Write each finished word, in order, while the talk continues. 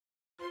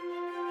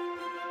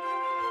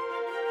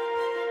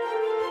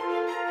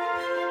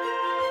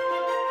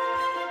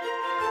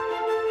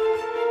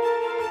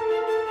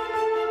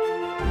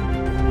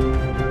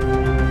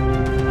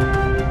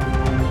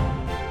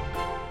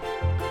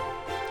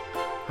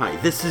Hi,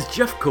 this is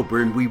Jeff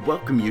Coburn. We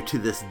welcome you to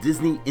this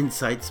Disney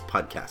Insights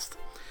podcast.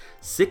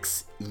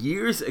 6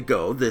 years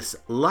ago, this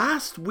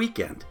last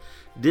weekend,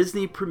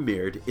 Disney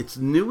premiered its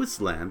newest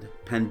land,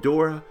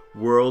 Pandora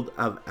World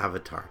of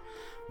Avatar.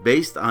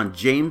 Based on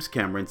James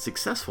Cameron's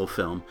successful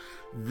film,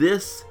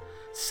 this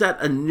set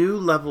a new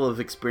level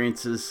of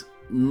experiences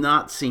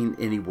not seen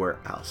anywhere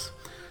else.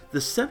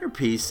 The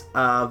centerpiece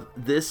of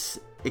this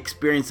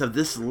experience of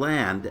this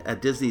land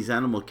at Disney's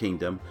Animal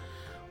Kingdom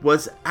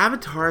was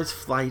Avatar's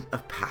Flight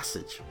of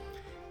Passage.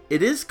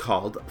 It is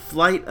called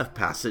Flight of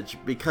Passage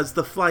because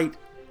the flight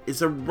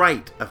is a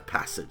rite of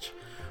passage.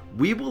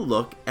 We will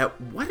look at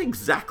what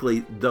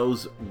exactly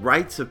those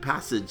rites of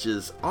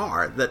passages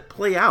are that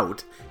play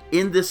out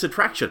in this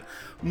attraction.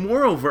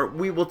 Moreover,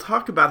 we will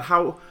talk about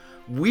how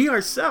we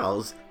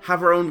ourselves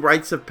have our own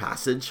rites of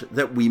passage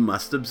that we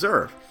must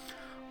observe.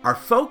 Our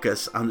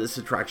focus on this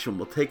attraction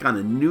will take on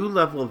a new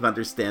level of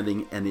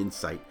understanding and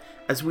insight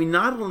as we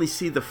not only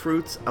see the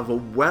fruits of a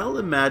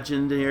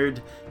well-imagined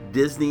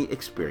Disney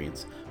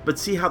experience, but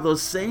see how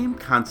those same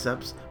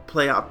concepts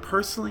play out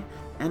personally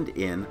and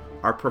in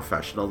our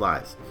professional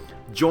lives.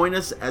 Join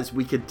us as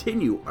we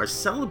continue our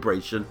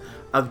celebration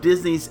of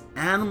Disney's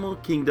Animal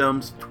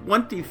Kingdom's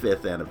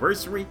 25th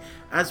anniversary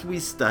as we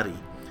study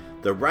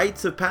the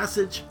rites of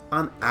passage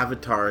on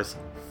Avatar's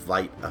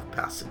Flight of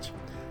Passage.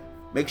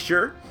 Make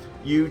sure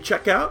you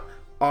check out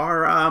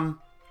our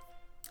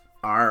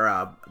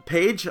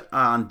page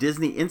on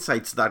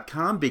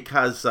DisneyInsights.com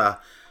because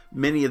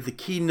many of the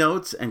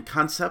keynotes and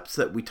concepts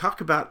that we talk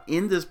about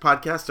in this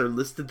podcast are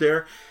listed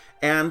there.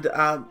 And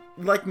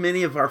like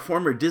many of our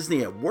former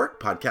Disney at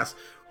Work podcasts,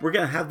 we're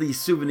going to have these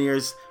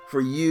souvenirs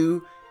for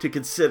you to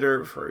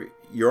consider for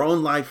your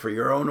own life, for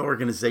your own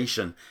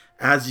organization,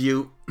 as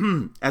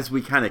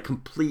we kind of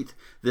complete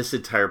this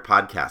entire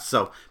podcast.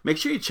 So make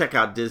sure you check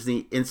out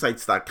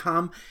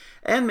DisneyInsights.com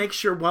and make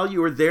sure while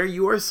you are there,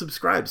 you are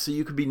subscribed so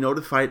you can be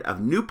notified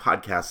of new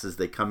podcasts as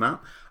they come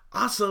out.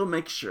 Also,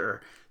 make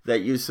sure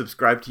that you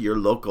subscribe to your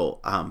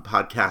local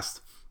podcast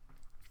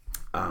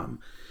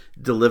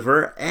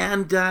deliver.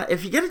 And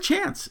if you get a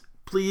chance,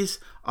 please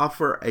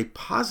offer a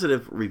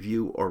positive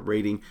review or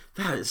rating.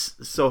 That is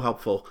so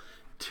helpful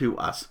to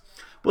us.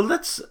 Well,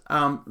 let's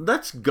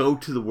go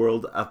to the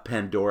world of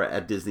Pandora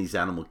at Disney's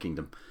Animal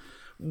Kingdom.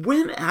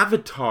 When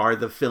Avatar,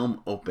 the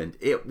film, opened,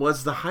 it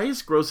was the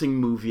highest grossing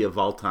movie of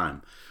all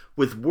time,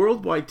 with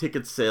worldwide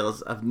ticket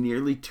sales of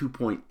nearly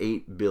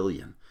 $2.8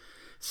 billion.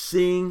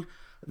 Seeing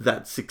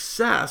that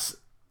success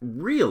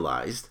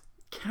realized,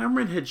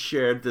 Cameron had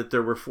shared that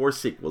there were 4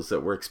 sequels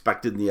that were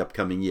expected in the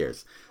upcoming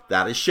years.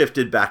 That has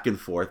shifted back and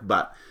forth,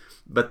 but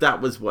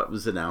that was what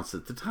was announced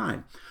at the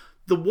time.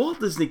 The Walt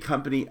Disney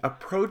Company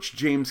approached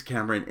James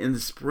Cameron in the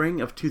spring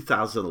of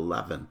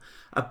 2011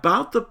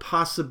 about the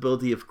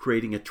possibility of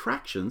creating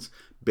attractions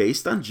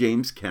based on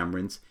James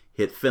Cameron's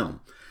hit film.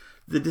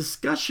 The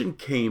discussion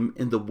came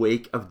in the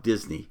wake of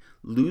Disney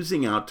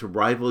losing out to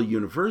rival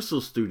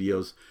Universal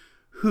Studios,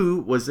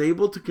 who was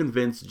able to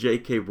convince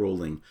J.K.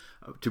 Rowling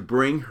to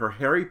bring her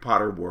Harry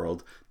Potter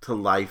world to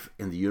life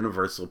in the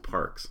Universal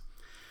parks.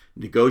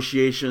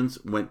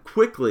 Negotiations went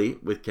quickly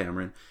with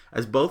Cameron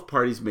as both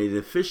parties made an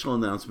official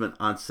announcement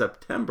on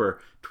September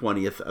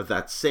 20th of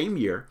that same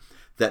year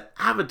that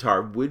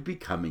Avatar would be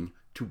coming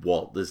to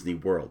Walt Disney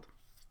World.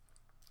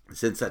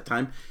 Since that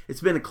time,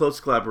 it's been a close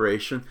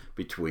collaboration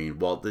between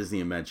Walt Disney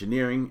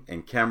Imagineering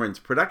and Cameron's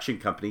production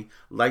company,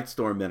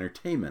 Lightstorm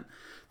Entertainment.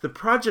 The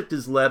project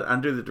is led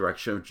under the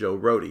direction of Joe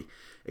Rohde,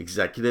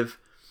 executive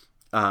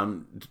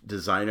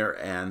designer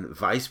and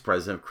vice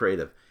president of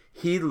creative.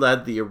 He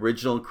led the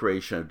original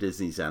creation of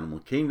Disney's Animal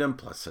Kingdom,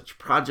 plus such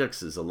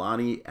projects as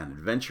Alani and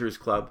Adventurers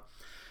Club.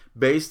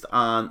 Based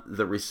on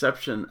the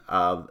reception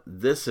of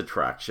this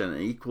attraction,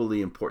 and equally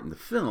important to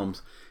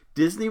films,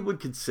 Disney would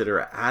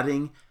consider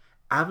adding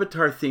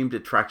Avatar-themed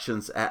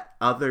attractions at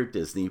other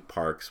Disney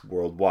parks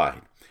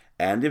worldwide.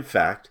 And in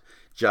fact,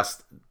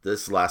 just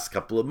this last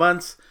couple of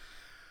months,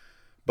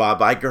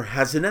 Bob Iger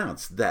has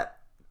announced that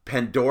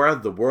Pandora,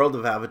 the World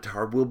of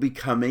Avatar, will be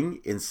coming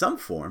in some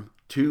form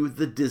to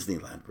the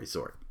Disneyland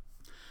Resort.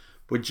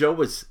 When Joe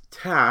was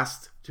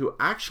tasked to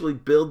actually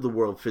build the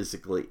world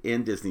physically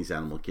in Disney's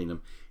Animal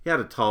Kingdom, he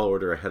had a tall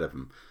order ahead of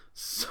him.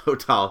 So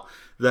tall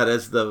that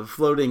as the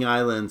floating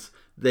islands,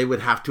 they would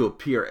have to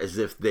appear as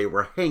if they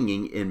were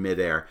hanging in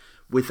midair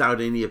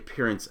without any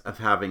appearance of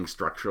having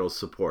structural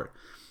support.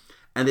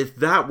 And if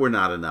that were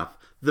not enough,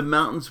 the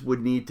mountains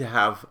would need to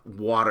have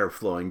water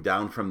flowing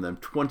down from them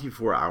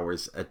 24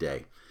 hours a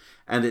day.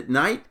 And at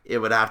night, it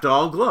would have to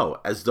all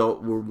glow as though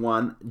it were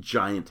one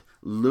giant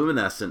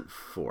bioluminescent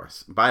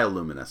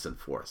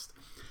forest.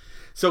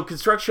 So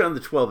construction on the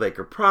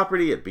 12-acre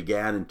property, it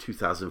began in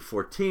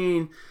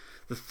 2014.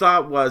 The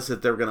thought was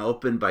that they were going to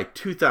open by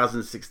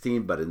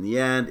 2016, but in the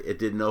end, it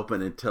didn't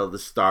open until the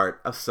start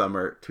of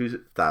summer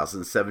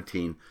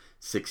 2017,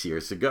 6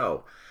 years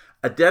ago.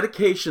 A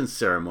dedication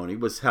ceremony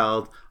was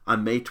held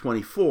on May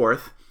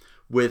 24th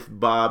with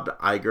Bob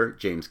Iger,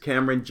 James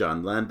Cameron,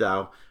 John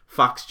Landau,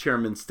 Fox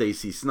chairman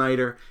Stacey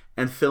Snider,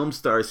 and film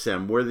star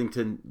Sam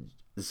Worthington,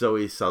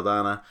 Zoe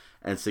Saldana,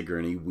 and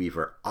Sigourney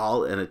Weaver,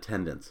 all in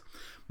attendance.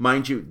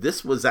 Mind you,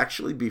 this was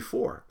actually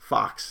before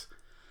Fox.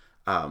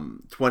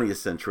 20th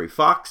Century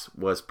Fox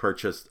was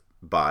purchased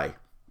by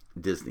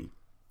Disney.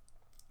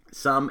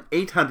 Some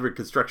 800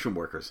 construction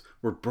workers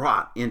were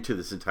brought into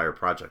this entire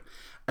project.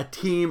 A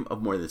team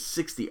of more than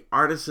 60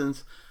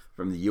 artisans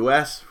from the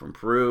US, from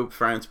Peru,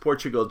 France,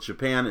 Portugal,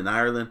 Japan, and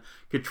Ireland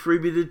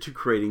contributed to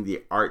creating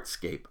the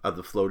artscape of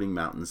the floating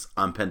mountains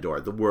on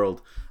Pandora, the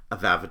world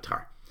of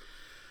Avatar.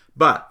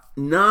 But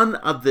none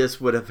of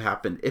this would have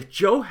happened if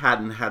Joe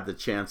hadn't had the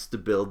chance to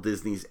build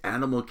Disney's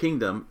Animal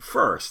Kingdom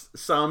first,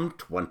 some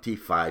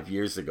 25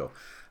 years ago.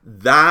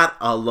 That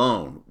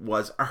alone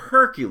was a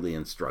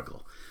Herculean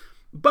struggle.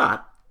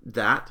 But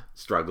that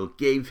struggle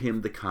gave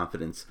him the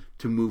confidence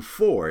to move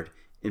forward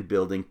in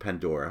building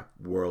Pandora,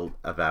 World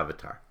of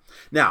Avatar.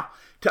 Now,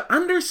 to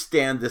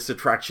understand this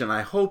attraction,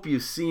 I hope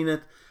you've seen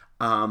it.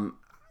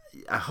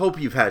 I hope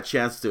you've had a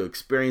chance to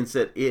experience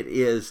it. It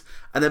is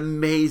an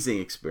amazing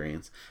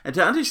experience. And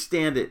to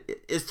understand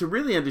it is to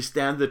really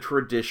understand the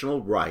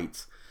traditional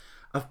rites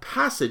of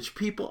passage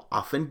people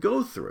often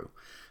go through.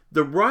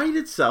 The rite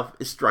itself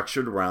is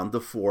structured around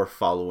the four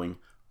following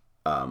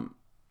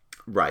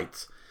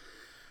rites.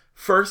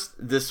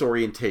 First,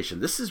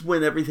 disorientation. This is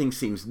when everything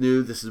seems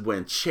new. This is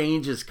when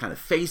change is kind of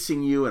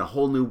facing you in a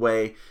whole new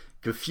way.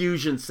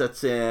 Confusion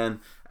sets in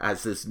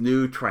as this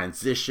new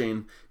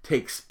transition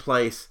takes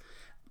place.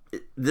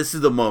 This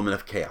is the moment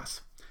of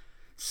chaos.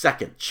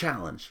 Second,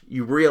 challenge.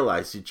 You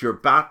realize that you're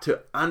about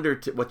to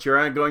what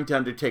you're going to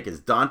undertake is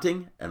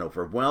daunting and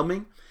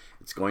overwhelming.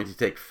 It's going to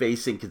take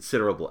facing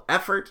considerable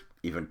effort,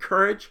 even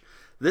courage.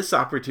 This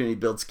opportunity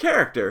builds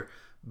character,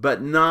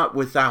 but not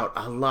without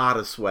a lot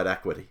of sweat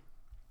equity.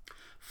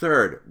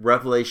 Third,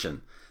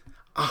 revelation.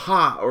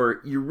 Aha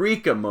or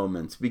eureka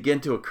moments begin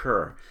to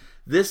occur.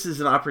 This is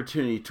an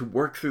opportunity to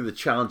work through the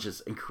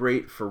challenges and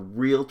create for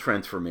real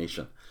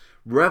transformation.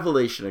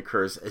 Revelation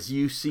occurs as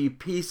you see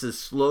pieces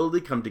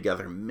slowly come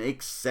together and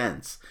make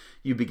sense.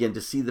 You begin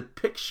to see the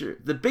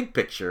big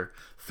picture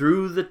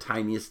through the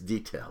tiniest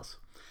details.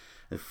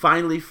 And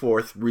finally,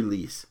 fourth,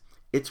 release.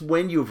 It's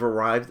when you've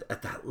arrived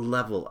at that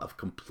level of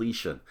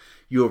completion.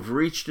 You have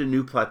reached a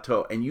new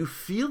plateau and you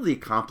feel the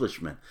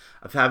accomplishment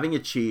of having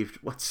achieved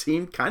what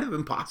seemed kind of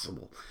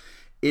impossible.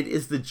 It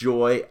is the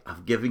joy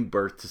of giving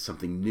birth to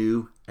something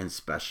new and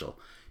special.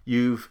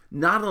 You've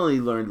not only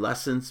learned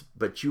lessons,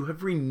 but you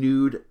have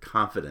renewed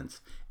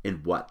confidence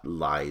in what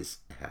lies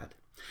ahead.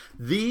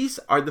 These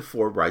are the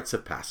four rites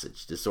of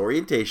passage: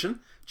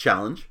 disorientation,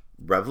 challenge,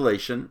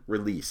 revelation,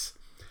 release.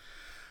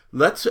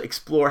 Let's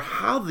explore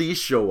how these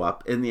show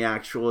up in the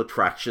actual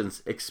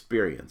attraction's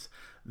experience.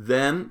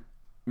 Then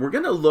we're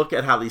going to look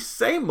at how these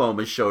same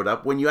moments showed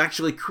up when you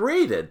actually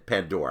created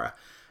Pandora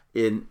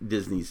in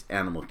Disney's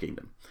Animal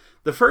Kingdom.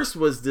 The first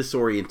was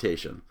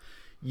disorientation.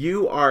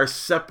 You are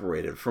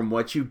separated from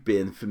what you've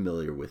been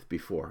familiar with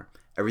before.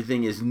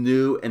 Everything is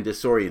new and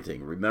disorienting.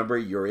 Remember,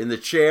 you're in the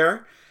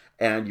chair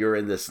and you're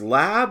in this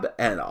lab,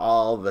 and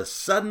all of a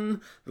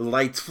sudden the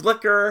lights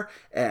flicker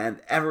and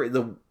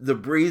the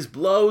breeze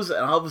blows,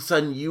 and all of a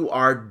sudden you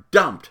are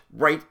dumped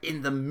right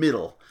in the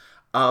middle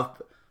of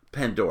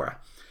Pandora.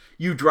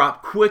 You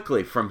drop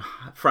quickly from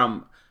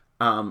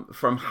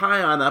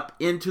high on up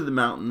into the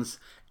mountains,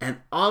 and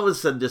all of a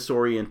sudden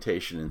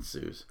disorientation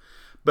ensues.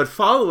 But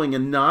following a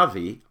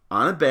Na'vi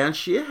on a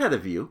Banshee ahead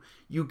of you,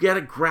 you get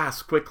a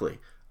grasp quickly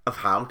of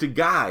how to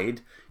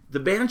guide the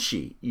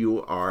Banshee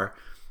you are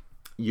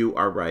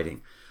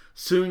riding.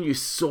 Soon you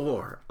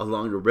soar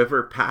along the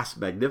river, past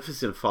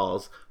magnificent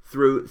falls,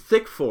 through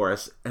thick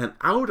forests, and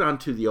out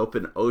onto the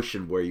open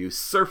ocean where you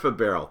surf a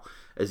barrel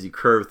as you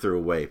curve through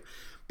a wave.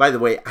 By the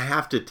way, I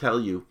have to tell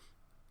you,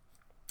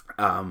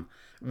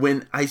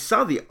 when I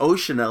saw the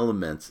ocean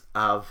elements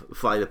of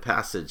Flight of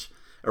Passage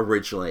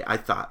originally, I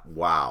thought,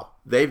 wow,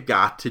 they've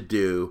got to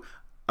do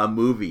a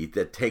movie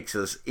that takes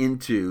us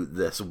into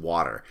this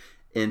water,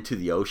 into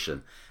the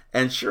ocean.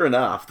 And sure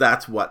enough,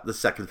 that's what the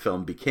second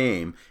film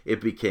became. It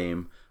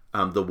became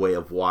The Way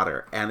of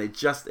Water. And it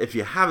just, if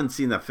you haven't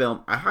seen that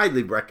film, I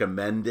highly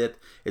recommend it.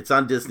 It's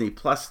on Disney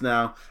Plus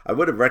now. I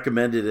would have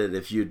recommended it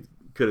if you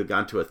could have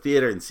gone to a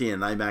theater and seen an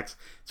IMAX.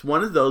 It's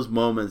one of those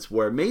moments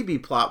where maybe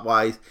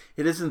plot-wise,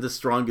 it isn't the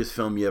strongest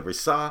film you ever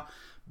saw.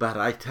 But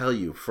I tell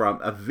you,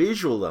 from a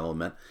visual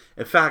element,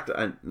 in fact,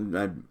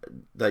 I'm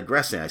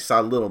digressing. I saw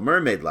Little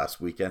Mermaid last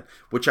weekend,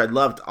 which I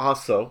loved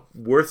also,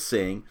 worth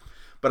seeing.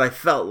 But I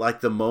felt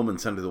like the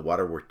moments under the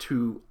water were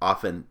too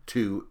often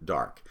too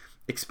dark.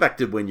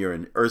 Expected when you're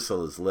in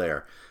Ursula's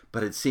lair,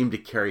 but it seemed to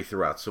carry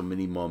throughout so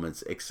many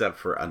moments except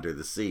for Under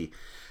the Sea.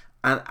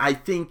 And I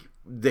think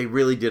they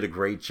really did a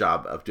great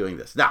job of doing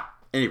this. Now, at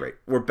any rate,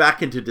 we're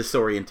back into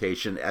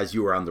disorientation as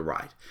you are on the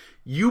ride.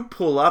 You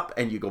pull up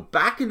and you go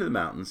back into the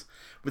mountains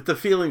with the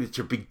feeling that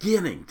you're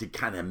beginning to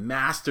kind of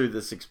master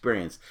this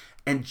experience.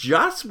 And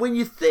just when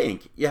you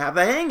think you have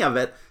a hang of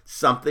it,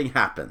 something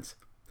happens.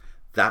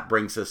 That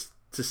brings us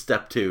to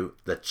step 2,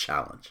 the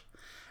challenge.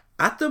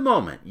 At the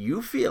moment,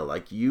 you feel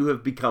like you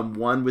have become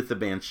one with the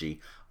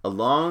Banshee.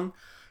 Along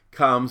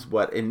comes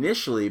what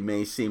initially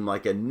may seem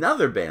like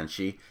another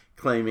banshee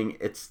claiming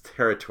its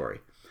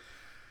territory.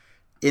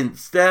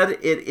 Instead,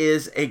 it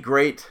is a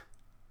great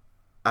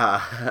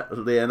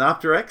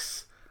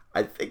Leonopteryx.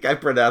 I think I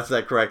pronounced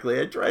that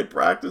correctly. I tried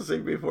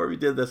practicing before we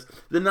did this.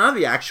 The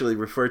Na'vi actually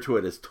refer to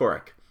it as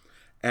Torek.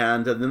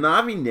 And the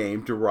Na'vi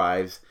name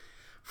derives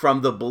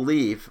from the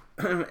belief,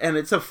 and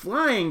it's a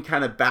flying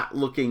kind of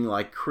bat-looking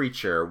like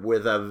creature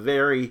with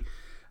a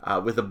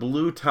with a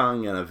blue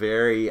tongue and a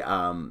very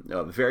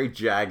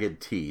jagged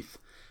teeth.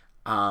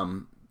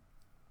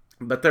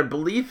 But their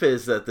belief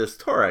is that this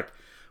Torek,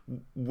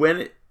 when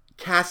it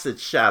casts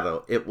its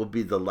shadow, it will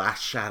be the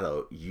last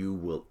shadow you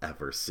will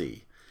ever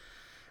see.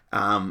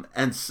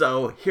 And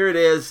so here it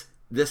is.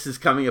 This is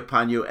coming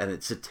upon you, and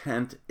its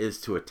intent is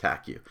to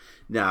attack you.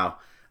 Now,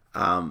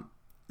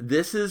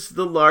 this is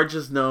the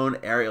largest known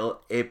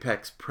aerial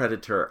apex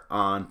predator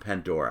on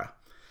Pandora.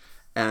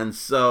 And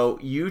so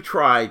you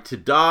try to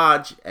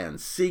dodge and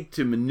seek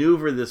to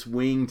maneuver this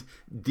winged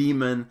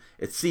demon.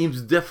 It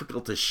seems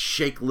difficult to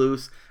shake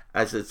loose,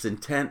 as its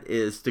intent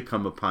is to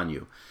come upon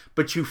you.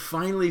 But you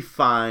finally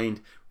find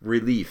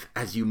relief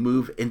as you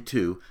move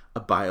into a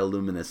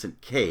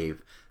bioluminescent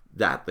cave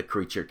that the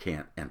creature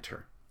can't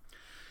enter.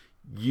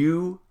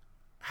 You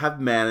have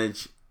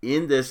managed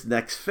in this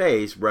next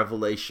phase,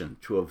 revelation,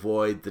 to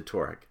avoid the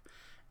Torek.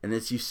 And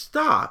as you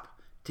stop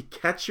to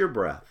catch your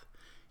breath,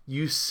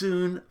 you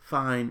soon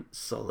find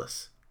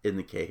solace in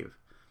the cave.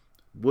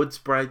 Wood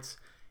sprites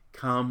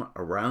come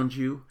around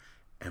you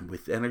and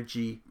with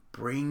energy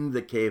bring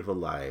the cave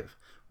alive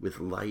with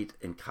light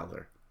and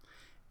color.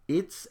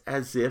 It's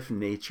as if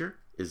nature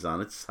is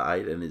on its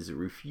side and is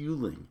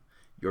refueling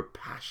your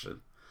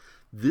passion.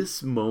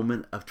 This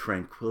moment of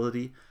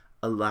tranquility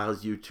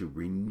allows you to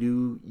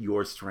renew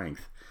your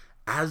strength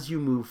as you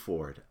move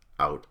forward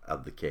out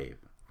of the cave.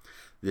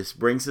 This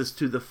brings us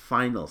to the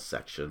final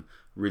section,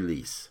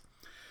 release.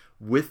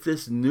 With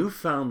this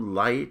newfound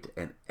light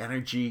and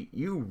energy,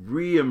 you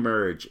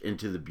re-emerge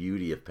into the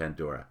beauty of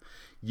Pandora.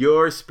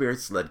 Your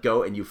spirits let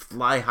go and you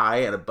fly high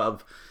and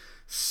above,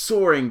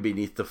 soaring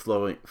beneath the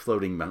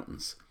floating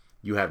mountains.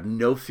 You have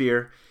no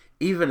fear,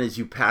 even as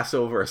you pass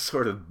over a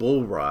sort of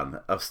bull run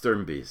of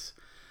Sternbees.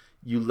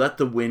 You let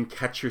the wind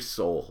catch your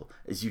soul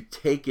as you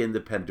take in the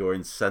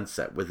Pandoran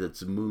sunset with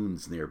its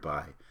moons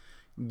nearby.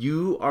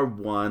 You are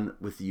one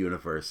with the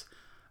universe,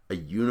 a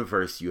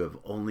universe you have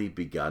only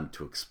begun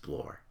to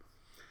explore.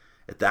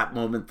 At that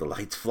moment, the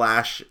lights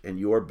flash and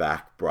you're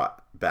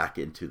brought back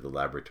into the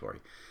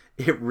laboratory.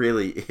 It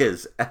really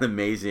is an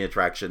amazing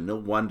attraction. No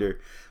wonder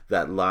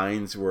that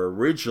lines were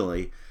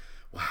originally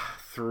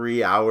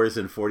 3 hours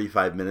and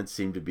 45 minutes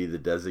seemed to be the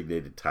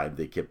designated time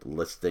they kept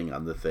listing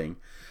on the thing.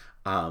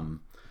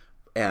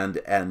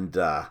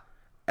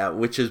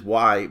 Which is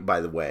why,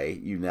 by the way,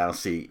 you now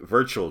see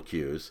virtual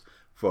queues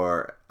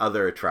for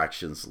other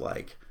attractions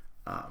like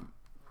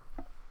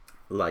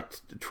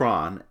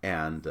Tron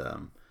and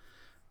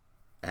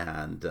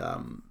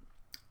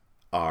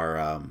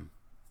our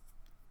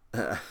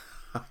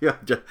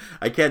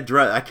I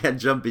can't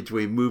jump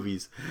between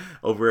movies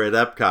over at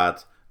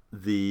Epcot.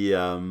 The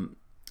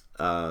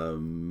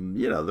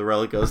the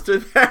roller coaster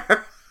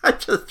there. I'm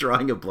just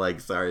drawing a blank.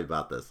 Sorry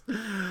about this.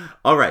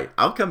 All right,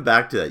 I'll come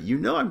back to that. You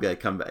know I'm going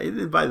to come back.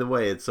 And by the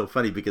way, it's so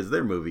funny because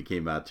their movie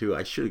came out too.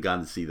 I should have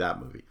gone to see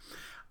that movie.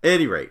 At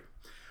any rate,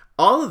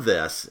 all of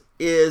this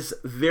is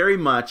very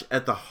much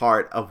at the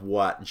heart of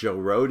what Joe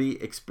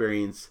Rohde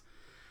experienced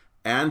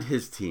and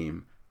his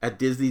team at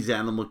Disney's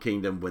Animal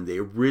Kingdom when they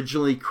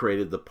originally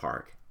created the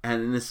park,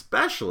 and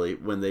especially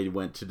when they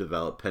went to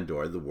develop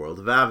Pandora, the world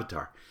of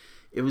Avatar.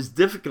 It was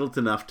difficult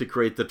enough to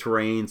create the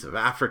terrains of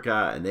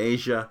Africa and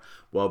Asia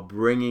while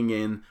bringing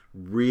in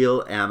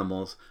real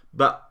animals.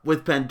 But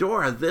with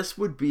Pandora, this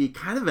would be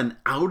kind of an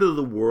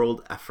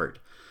out-of-the-world effort.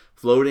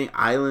 Floating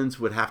islands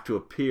would have to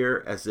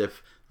appear as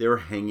if they were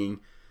hanging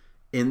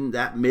in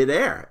that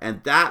midair.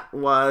 And that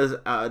was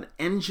an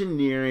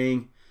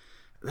engineering,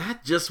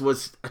 that just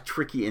was a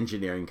tricky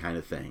engineering kind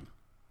of thing.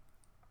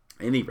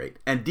 At any rate,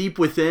 and deep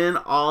within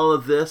all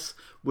of this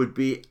would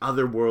be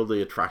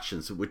otherworldly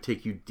attractions that would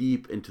take you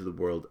deep into the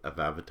world of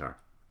Avatar.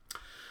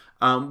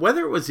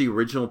 Whether it was the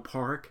original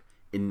park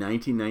in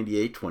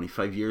 1998,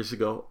 25 years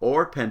ago,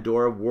 or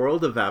Pandora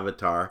World of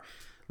Avatar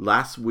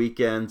last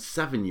weekend,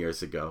 7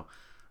 years ago,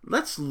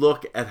 let's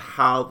look at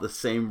how the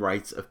same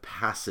rites of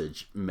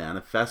passage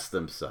manifest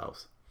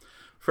themselves.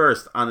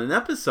 First, on an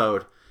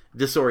episode,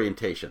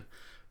 Disorientation.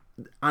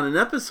 On an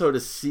episode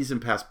of Season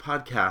Pass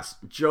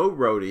Podcast, Joe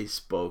Rohde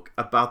spoke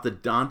about the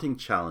daunting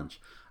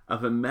challenge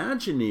of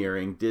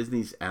Imagineering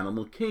Disney's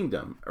Animal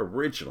Kingdom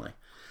originally.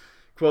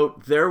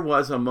 Quote, "There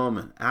was a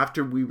moment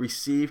after we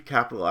received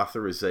capital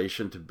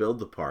authorization to build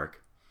the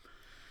park,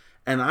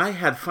 and I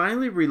had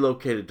finally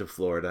relocated to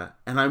Florida,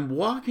 and I'm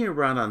walking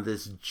around on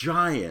this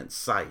giant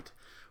site,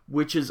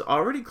 which is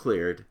already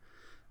cleared.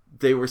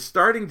 They were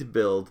starting to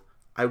build.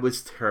 I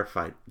was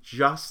terrified,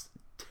 just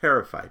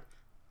terrified,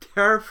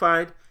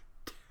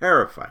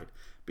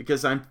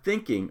 because I'm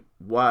thinking,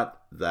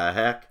 what the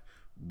heck?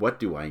 What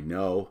do I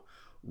know?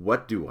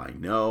 What do I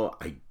know?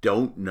 I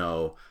don't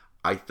know.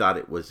 I thought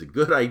it was a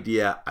good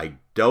idea. I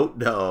don't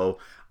know.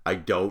 I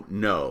don't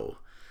know.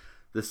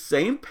 The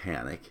same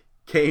panic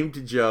came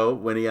to Joe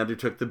when he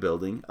undertook the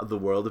building of the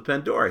world of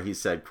Pandora. He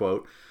said,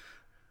 quote,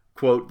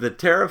 the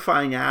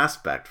terrifying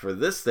aspect for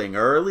this thing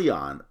early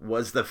on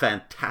was the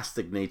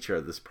fantastic nature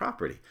of this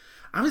property.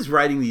 I was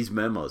writing these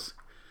memos.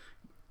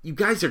 You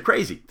guys are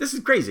crazy. This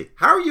is crazy.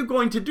 How are you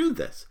going to do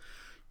this?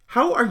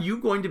 How are you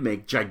going to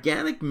make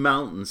gigantic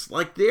mountains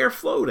like they're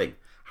floating?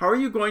 How are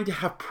you going to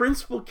have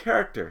principal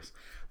characters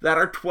that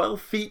are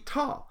 12 feet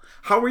tall?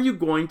 How are you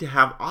going to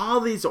have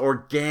all these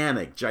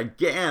organic,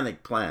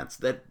 gigantic plants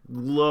that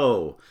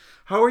glow?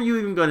 How are you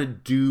even going to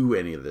do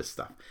any of this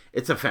stuff?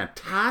 It's a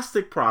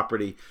fantastic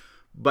property,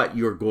 but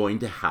you're going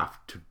to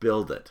have to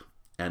build it.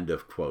 End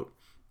of quote.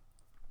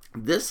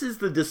 This is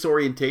the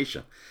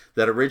disorientation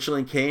that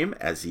originally came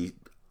as he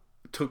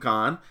took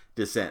on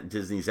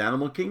Disney's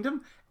Animal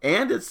Kingdom,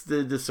 and it's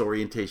the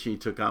disorientation he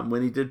took on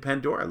when he did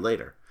Pandora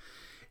later.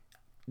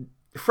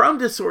 From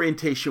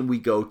disorientation, we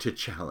go to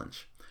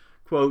challenge.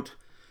 Quote,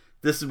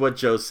 this is what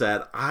Joe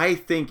said, I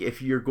think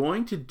if you're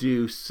going to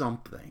do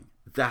something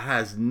that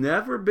has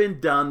never been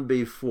done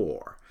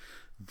before,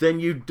 then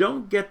you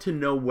don't get to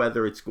know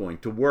whether it's going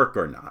to work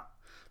or not.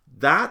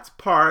 That's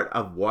part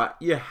of what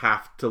you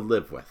have to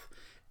live with.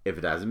 If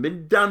it hasn't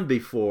been done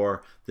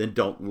before, then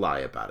don't lie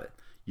about it.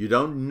 You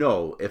don't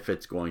know if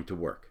it's going to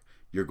work.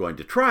 You're going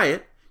to try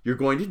it. You're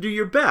going to do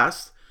your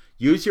best.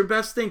 Use your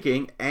best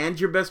thinking and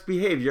your best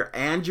behavior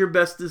and your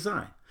best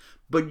design.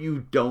 But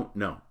you don't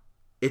know.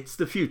 It's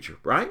the future,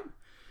 right?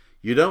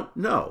 You don't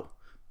know.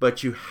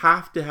 But you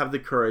have to have the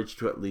courage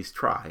to at least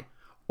try,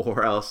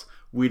 or else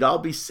we'd all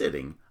be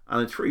sitting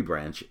on a tree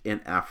branch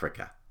in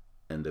Africa.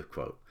 End of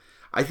quote.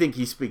 I think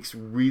he speaks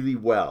really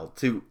well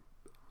to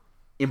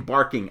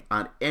embarking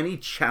on any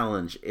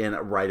challenge in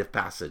a rite of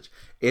passage.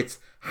 It's,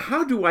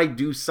 how do I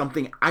do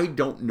something I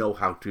don't know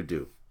how to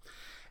do?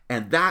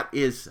 And that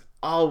is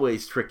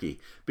always tricky,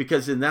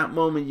 because in that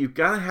moment you're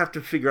going to have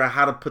to figure out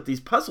how to put these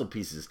puzzle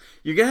pieces.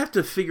 You're going to have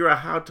to figure out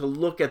how to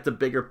look at the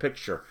bigger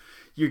picture.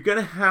 You're going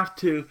to have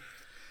to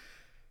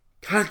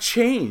kind of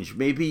change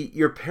maybe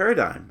your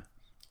paradigm.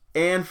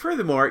 And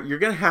furthermore, you're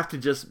going to have to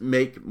just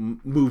make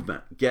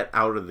movement, get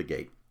out of the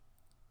gate.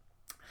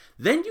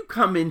 Then you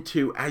come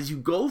into, as you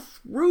go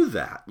through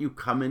that, you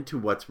come into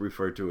what's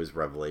referred to as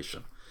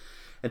revelation.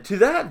 And to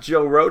that,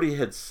 Joe Rohde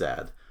had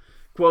said,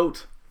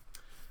 quote,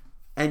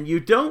 and you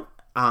don't,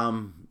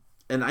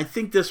 and I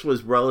think this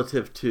was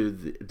relative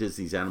to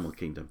Disney's Animal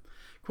Kingdom,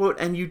 quote,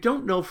 and you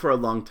don't know for a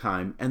long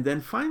time, and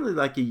then finally,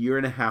 like a year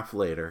and a half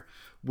later,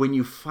 when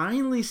you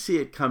finally see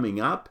it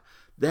coming up,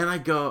 then I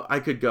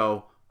could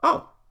go,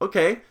 oh,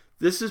 okay,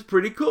 this is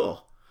pretty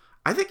cool.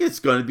 I think it's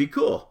going to be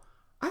cool.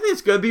 I think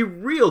it's going to be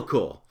real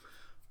cool.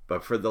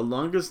 But for the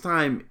longest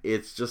time,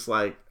 it's just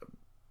like,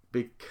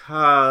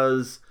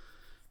 because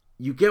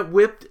you get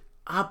whipped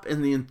up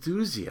in the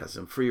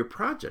enthusiasm for your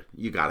project.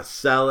 You got to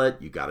sell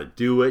it, you got to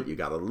do it, you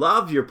got to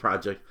love your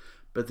project.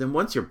 But then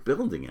once you're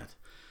building it,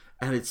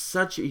 and it's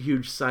such a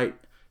huge site,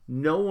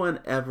 no one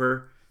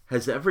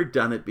has ever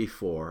done it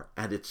before,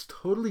 and it's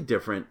totally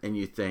different, and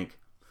you think,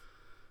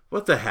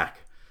 what the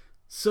heck?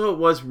 So it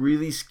was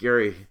really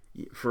scary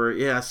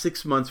for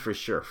 6 months for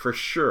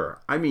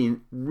sure. I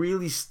mean,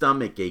 really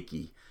stomach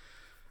achy,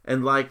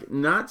 and like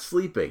not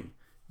sleeping.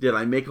 Did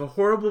I make a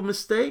horrible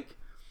mistake?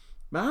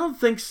 I don't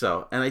think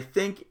so, and I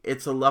think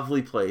it's a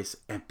lovely place,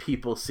 and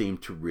people seem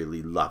to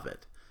really love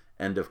it.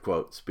 End of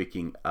quote,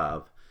 speaking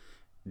of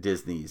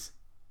Disney's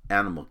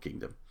Animal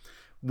Kingdom.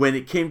 When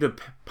it came to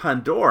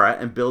Pandora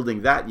and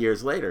building that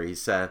years later, he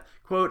said,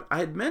 quote, I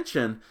had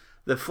mentioned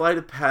the Flight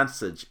of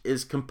Passage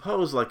is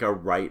composed like a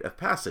rite of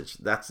passage.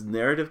 That's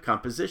narrative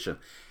composition.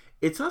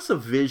 It's also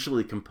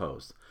visually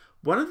composed.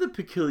 One of the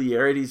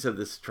peculiarities of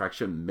this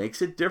attraction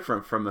makes it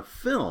different from a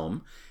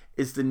film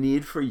is the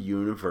need for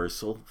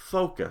universal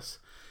focus.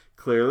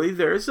 Clearly,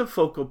 there is a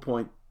focal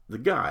point, the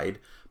guide,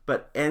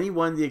 but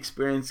anyone in the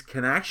experience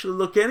can actually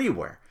look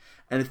anywhere.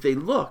 And if they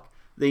look,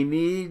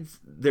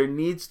 there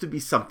needs to be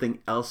something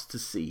else to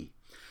see.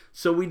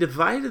 So we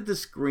divided the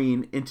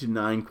screen into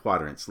 9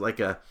 quadrants, like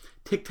a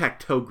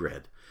tic-tac-toe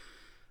grid.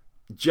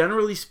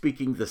 Generally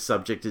speaking, the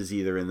subject is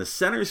either in the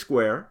center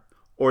square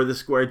or the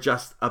square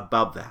just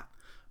above that.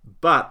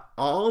 But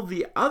all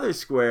the other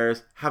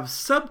squares have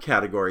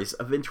subcategories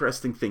of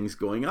interesting things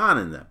going on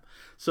in them.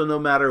 So no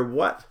matter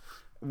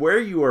where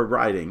you are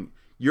riding,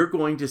 you're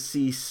going to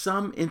see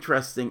some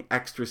interesting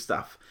extra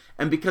stuff.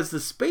 And because the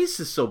space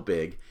is so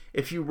big,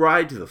 if you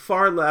ride to the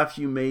far left,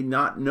 you may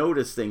not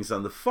notice things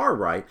on the far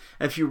right.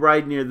 And if you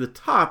ride near the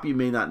top, you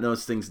may not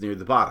notice things near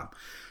the bottom.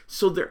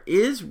 So there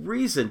is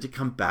reason to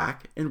come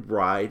back and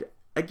ride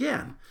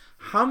again.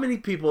 How many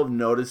people have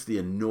noticed the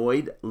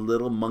annoyed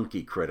little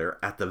monkey critter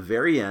at the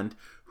very end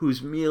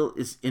whose meal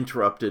is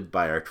interrupted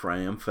by our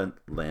triumphant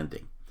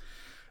landing?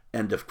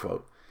 End of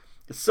quote.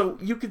 So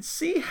you can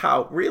see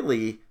how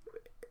really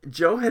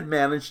Joe had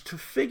managed to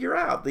figure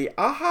out. The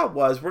aha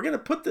was, we're going to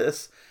put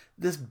this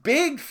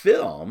big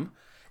film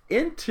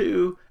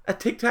into a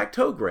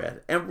tic-tac-toe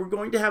grid. And we're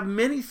going to have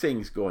many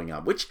things going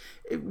on, which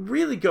it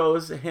really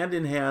goes hand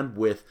in hand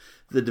with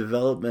the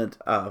development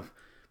of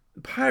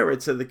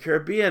Pirates of the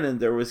Caribbean. And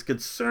there was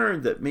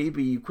concern that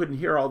maybe you couldn't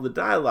hear all the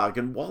dialogue.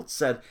 And Walt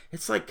said,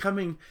 it's like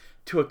coming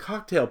to a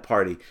cocktail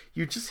party.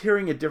 You're just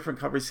hearing a different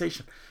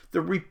conversation. The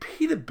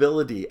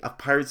repeatability of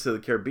Pirates of the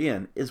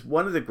Caribbean is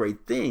one of the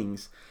great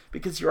things,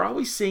 because you're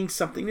always seeing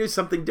something new,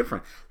 something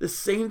different. The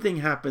same thing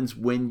happens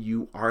when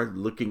you are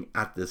looking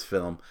at this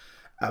film,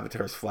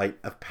 Avatar's Flight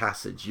of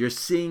Passage. You're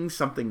seeing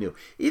something new,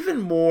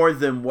 even more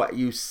than what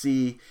you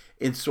see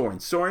in Soarin'.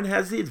 Soarin'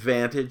 has the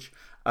advantage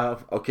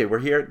of, okay, we're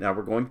here, now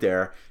we're going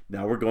there,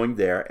 now we're going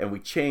there, and we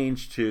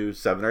change to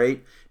 7 or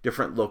 8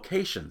 different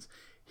locations.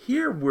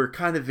 Here we're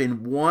kind of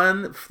in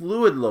one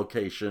fluid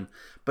location,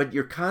 but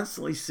you're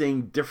constantly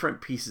seeing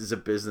different pieces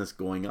of business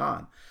going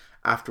on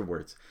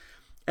afterwards.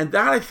 And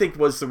that, I think,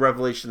 was the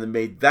revelation that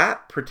made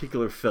that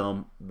particular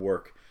film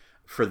work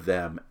for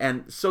them.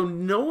 And so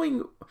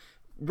knowing,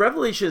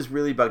 Revelation is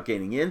really about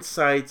gaining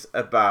insights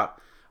about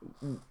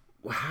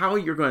how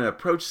you're going to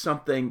approach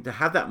something, to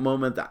have that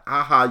moment, the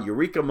aha,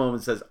 eureka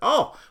moment says,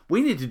 oh,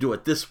 we need to do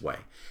it this way,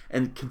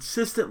 and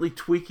consistently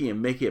tweaking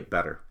and making it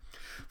better.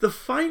 The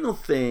final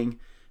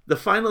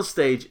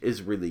stage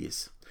is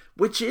release,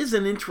 which is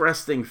an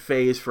interesting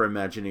phase for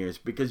Imagineers,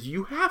 because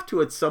you have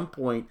to, at some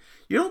point,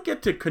 you don't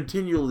get to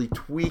continually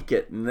tweak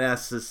it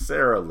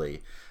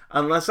necessarily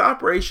unless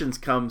operations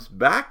comes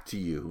back to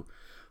you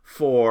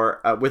for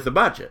with a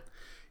budget.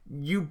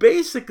 You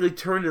basically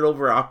turn it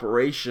over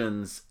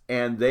operations,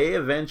 and they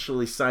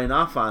eventually sign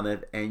off on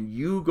it, and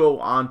you go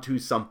on to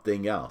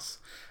something else.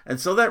 And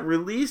so that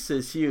release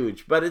is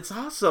huge, but it's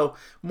also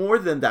more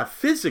than that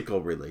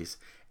physical release.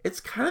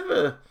 It's kind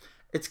of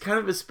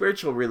a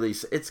spiritual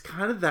release. It's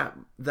kind of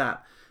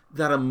that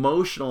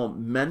emotional,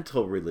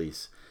 mental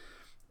release.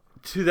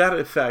 To that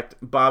effect,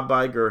 Bob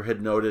Iger had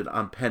noted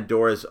on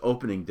Pandora's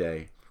opening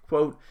day,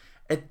 quote,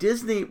 "At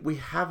Disney, we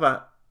have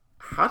a,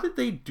 how did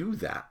they do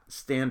that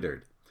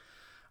standard?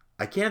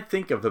 I can't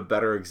think of a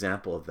better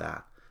example of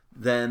that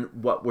than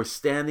what we're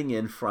standing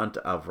in front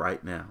of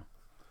right now."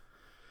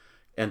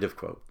 End of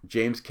quote.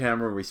 James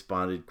Cameron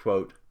responded,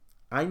 quote,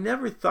 "I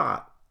never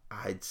thought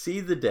I'd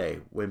see the day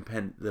when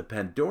the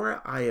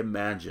Pandora I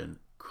imagine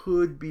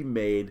could be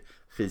made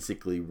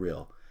physically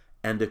real."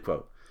 End of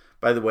quote.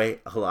 By the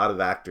way, a lot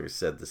of actors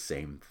said the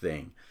same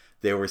thing.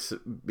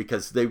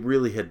 Because they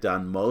really had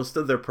done most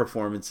of their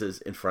performances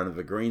in front of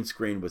a green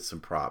screen with some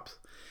props.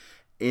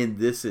 In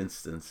this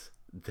instance,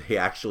 they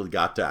actually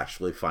got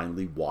to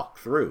finally walk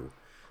through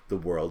the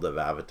world of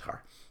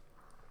Avatar.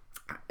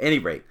 At any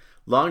rate,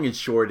 long and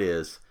short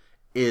is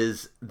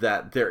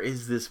that there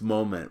is this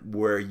moment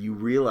where you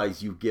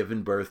realize you've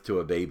given birth to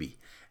a baby,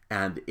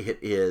 and it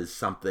is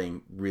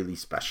something really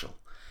special.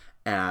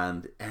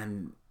 And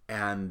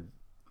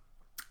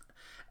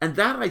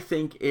that, I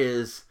think,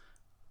 is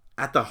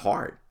at the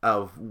heart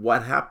of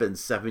what happened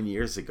 7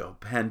 years ago.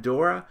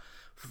 Pandora,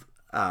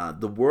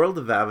 the world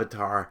of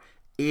Avatar,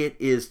 it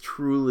is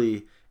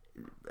truly,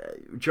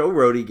 Joe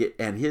Rohde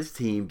and his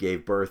team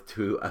gave birth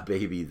to a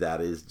baby that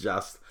is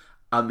just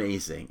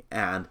amazing.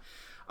 And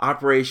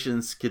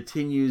operations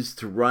continues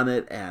to run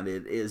it, and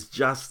it's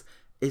just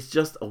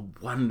a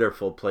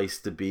wonderful place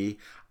to be.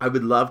 I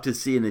would love to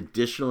see an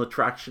additional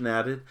attraction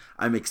added.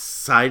 I'm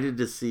excited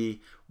to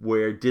see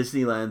where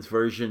Disneyland's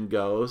version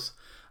goes.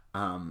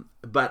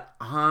 But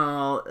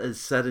all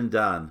is said and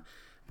done,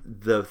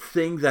 the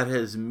thing that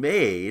has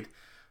made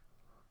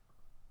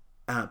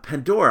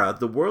Pandora,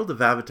 the world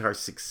of Avatar,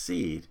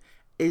 succeed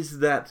is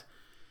that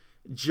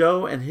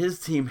Joe and his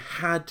team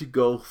had to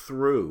go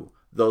through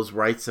those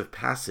rites of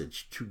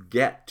passage to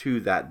get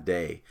to that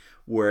day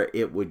where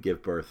it would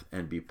give birth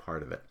and be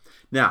part of it.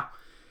 Now,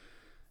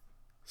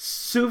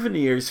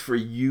 souvenirs for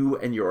you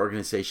and your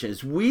organization,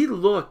 as we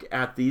look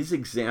at these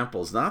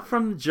examples, not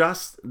from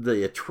just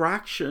the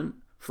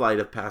attraction Flight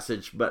of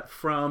Passage, but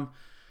from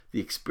the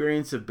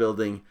experience of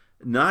building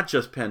not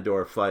just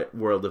Pandora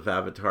World of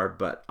Avatar,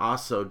 but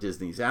also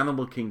Disney's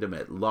Animal Kingdom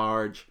at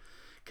large.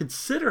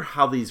 Consider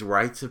how these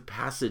rites of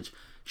passage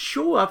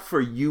show up for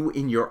you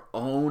in your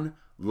own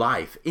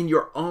life, in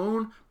your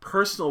own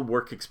personal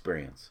work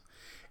experience.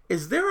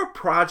 Is there a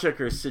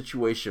project or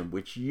situation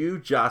which you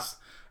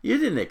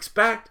didn't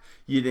expect,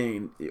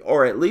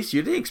 or at least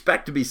you didn't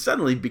expect to be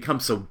suddenly become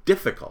so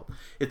difficult?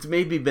 It's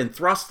maybe been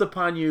thrust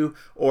upon you,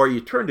 or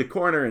you turned a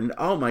corner and,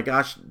 oh my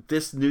gosh,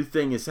 this new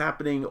thing is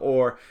happening,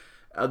 or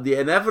the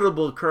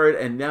inevitable occurred,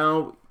 and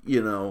now,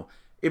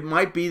 it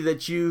might be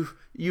that you've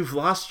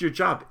lost your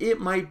job.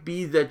 It might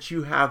be that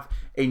you have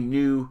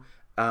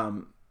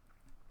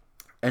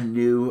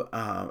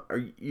or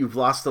you've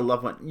lost a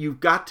loved one. You've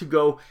got to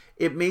go.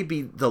 It may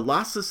be the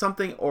loss of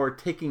something or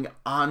taking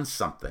on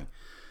something.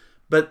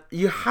 But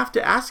you have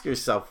to ask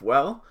yourself,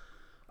 well,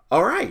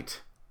 all right,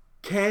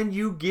 can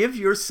you give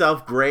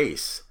yourself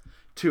grace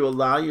to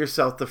allow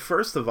yourself to,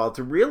 first of all,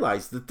 to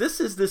realize that this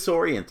is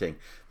disorienting,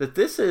 that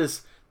this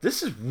is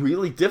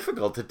really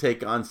difficult to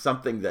take on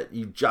something that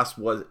you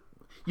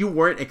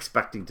weren't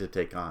expecting to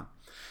take on.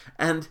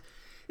 And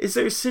Is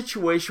there a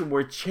situation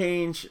where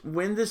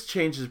when this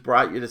change has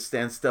brought you to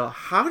stand still,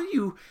 how do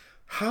you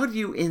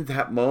in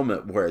that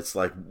moment where it's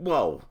like,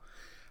 whoa,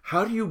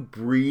 how do you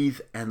breathe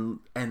and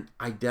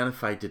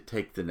identify to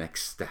take the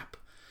next step?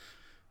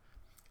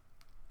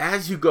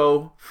 As you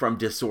go from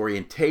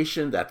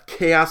disorientation, that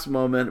chaos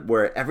moment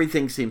where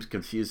everything seems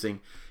confusing,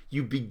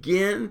 you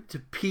begin to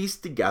piece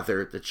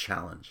together the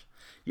challenge.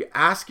 You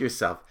ask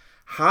yourself,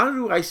 how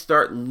do I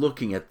start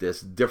looking at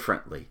this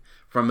differently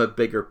from a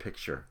bigger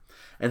picture?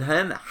 And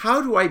then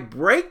how do I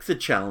break the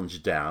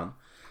challenge down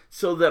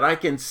so that I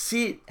can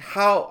see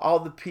how all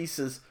the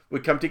pieces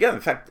would come together?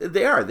 In fact,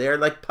 they are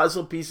like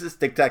puzzle pieces,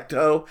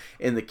 tic-tac-toe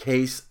in the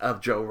case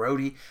of Joe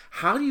Rohde.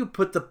 How do you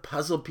put the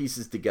puzzle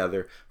pieces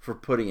together for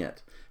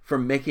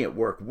making it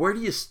work? Where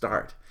do you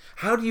start?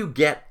 How do you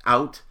get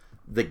out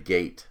the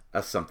gate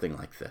of something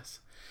like this?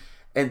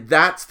 And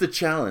that's the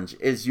challenge,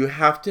 is you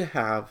have to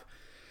have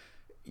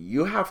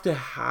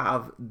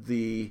the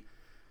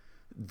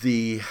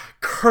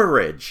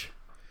courage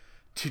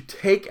to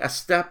take a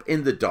step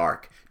in the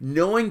dark,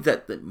 knowing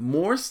that the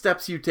more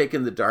steps you take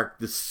in the dark,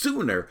 the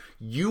sooner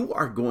you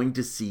are going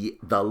to see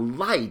the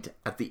light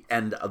at the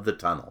end of the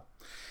tunnel.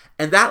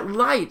 And that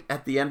light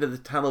at the end of the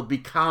tunnel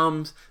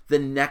becomes the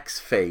next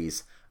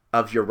phase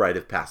of your rite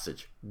of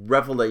passage,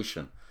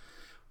 revelation.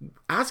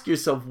 Ask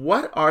yourself,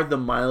 what are the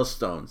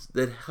milestones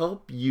that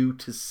help you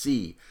to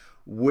see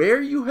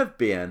where you have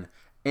been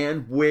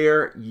and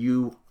where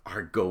you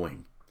are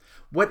going?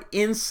 What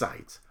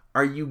insights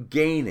are you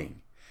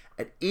gaining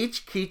at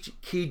each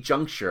key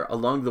juncture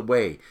along the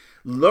way?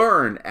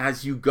 Learn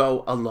as you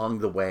go along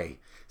the way.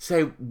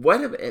 Say,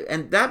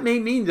 and that may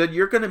mean that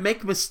you're going to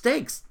make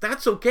mistakes.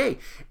 That's okay.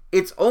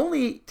 It's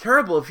only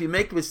terrible if you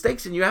make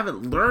mistakes and you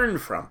haven't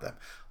learned from them.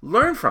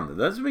 Learn from them.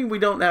 That doesn't mean we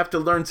don't have to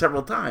learn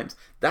several times.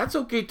 That's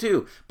okay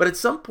too. But at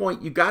some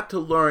point, you got to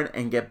learn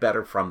and get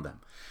better from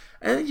them.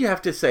 And then you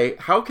have to say,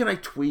 how can I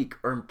tweak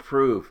or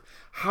improve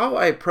how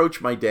I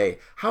approach my day,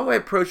 how I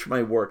approach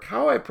my work,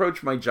 how I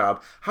approach my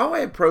job, how I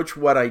approach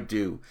what I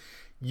do?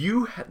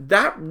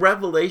 That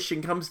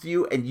revelation comes to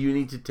you and you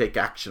need to take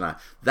action on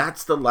it.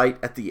 That's the light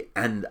at the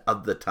end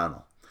of the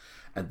tunnel.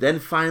 And then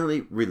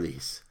finally,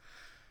 release.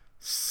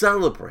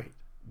 Celebrate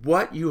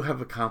what you have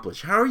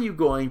accomplished. How are you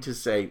going to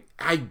say,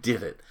 I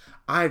did it?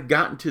 I've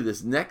gotten to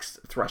this next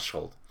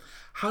threshold.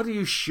 How do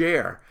you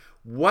share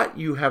what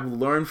you have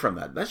learned from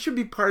that? That should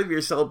be part of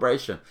your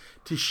celebration.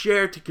 To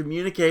share, to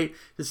communicate,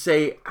 to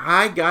say,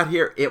 I got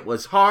here, it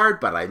was hard,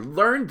 but I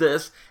learned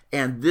this,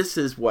 and this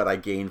is what I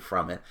gained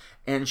from it.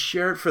 And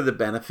share it for the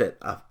benefit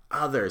of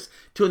others,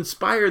 to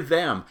inspire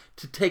them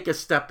to take a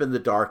step in the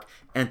dark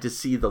and to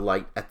see the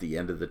light at the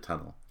end of the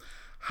tunnel.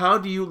 How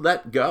do you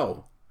let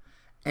go?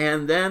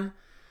 And then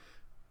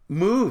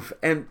move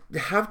and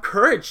have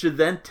courage to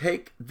then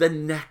take the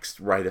next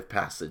rite of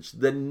passage,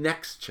 the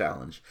next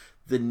challenge,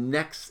 the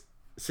next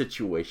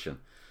situation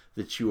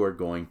that you are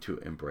going to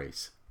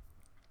embrace.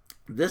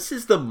 This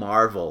is the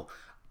marvel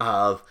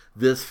of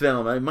this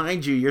film. And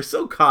mind you, you're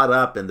so caught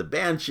up in the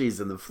banshees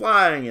and the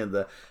flying and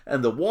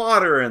the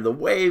water and the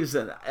waves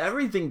and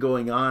everything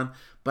going on.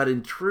 But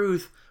in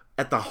truth,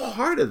 at the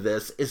heart of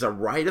this is a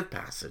rite of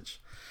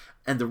passage.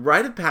 And the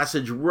rite of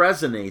passage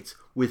resonates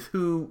with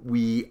who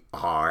we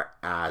are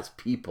as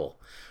people.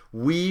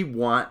 We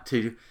want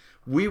to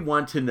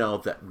know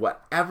that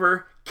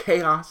whatever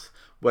chaos,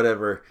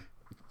 whatever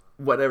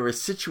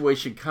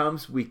situation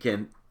comes, we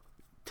can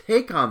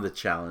take on the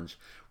challenge,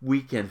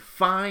 we can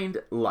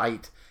find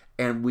light,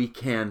 and we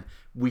can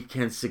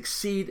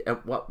succeed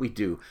at what we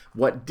do.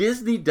 What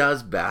Disney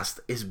does best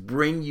is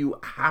bring you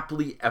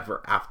happily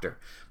ever after.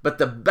 But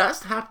the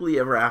best happily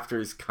ever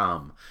afters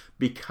come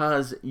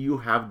because you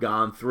have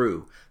gone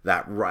through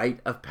that rite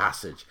of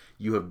passage.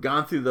 You have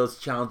gone through those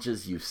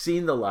challenges. You've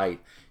seen the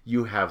light.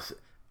 You have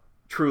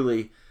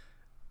truly,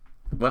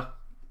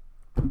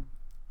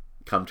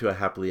 come to a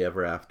happily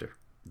ever after.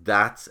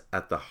 That's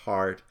at the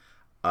heart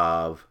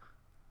of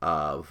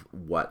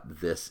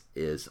what this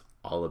is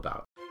all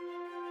about.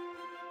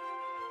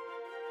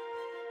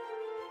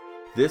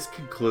 This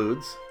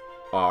concludes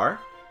our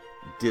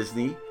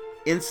Disney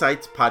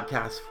Insights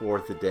podcast for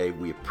the day.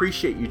 We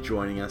appreciate you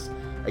joining us.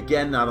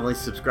 Again, not only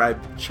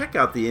subscribe, check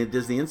out the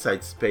Disney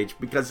Insights page,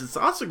 because it's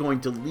also going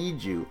to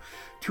lead you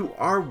to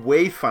our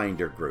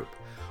Wayfinder group.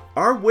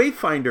 Our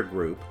Wayfinder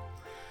group,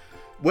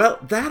 well,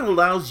 that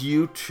allows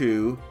you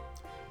to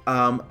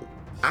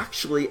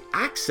actually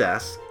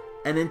access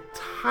an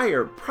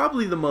entire,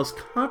 probably the most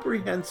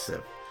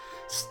comprehensive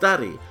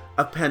study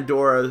of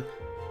Pandora,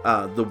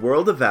 the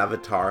world of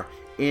Avatar.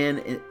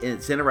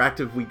 It's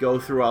interactive. We go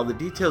through all the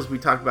details we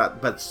talk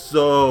about, but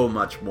so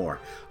much more.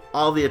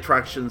 All the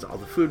attractions, all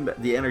the food,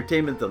 the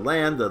entertainment, the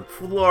land, the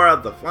flora,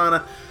 the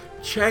fauna.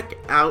 Check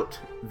out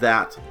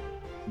that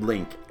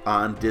link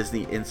on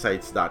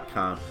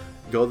DisneyInsights.com.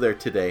 Go there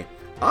today.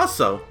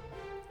 Also,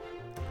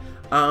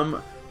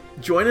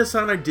 join us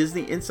on our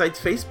Disney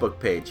Insights Facebook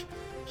page.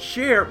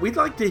 Share. We'd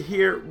like to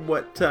hear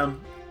what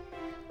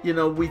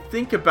we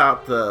think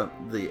about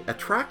the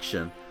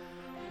attraction.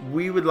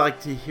 We would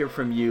like to hear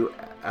from you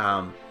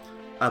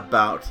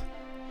about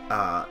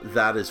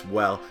that as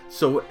well.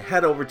 So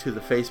head over to the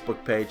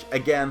Facebook page.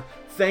 Again,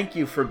 thank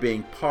you for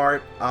being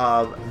part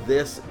of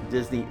this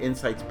Disney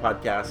Insights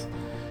podcast.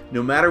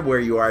 No matter where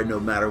you are, no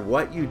matter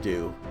what you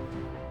do,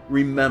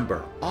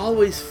 remember,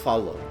 always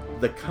follow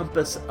the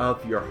compass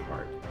of your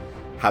heart.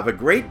 Have a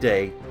great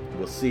day.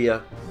 We'll see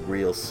you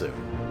real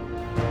soon.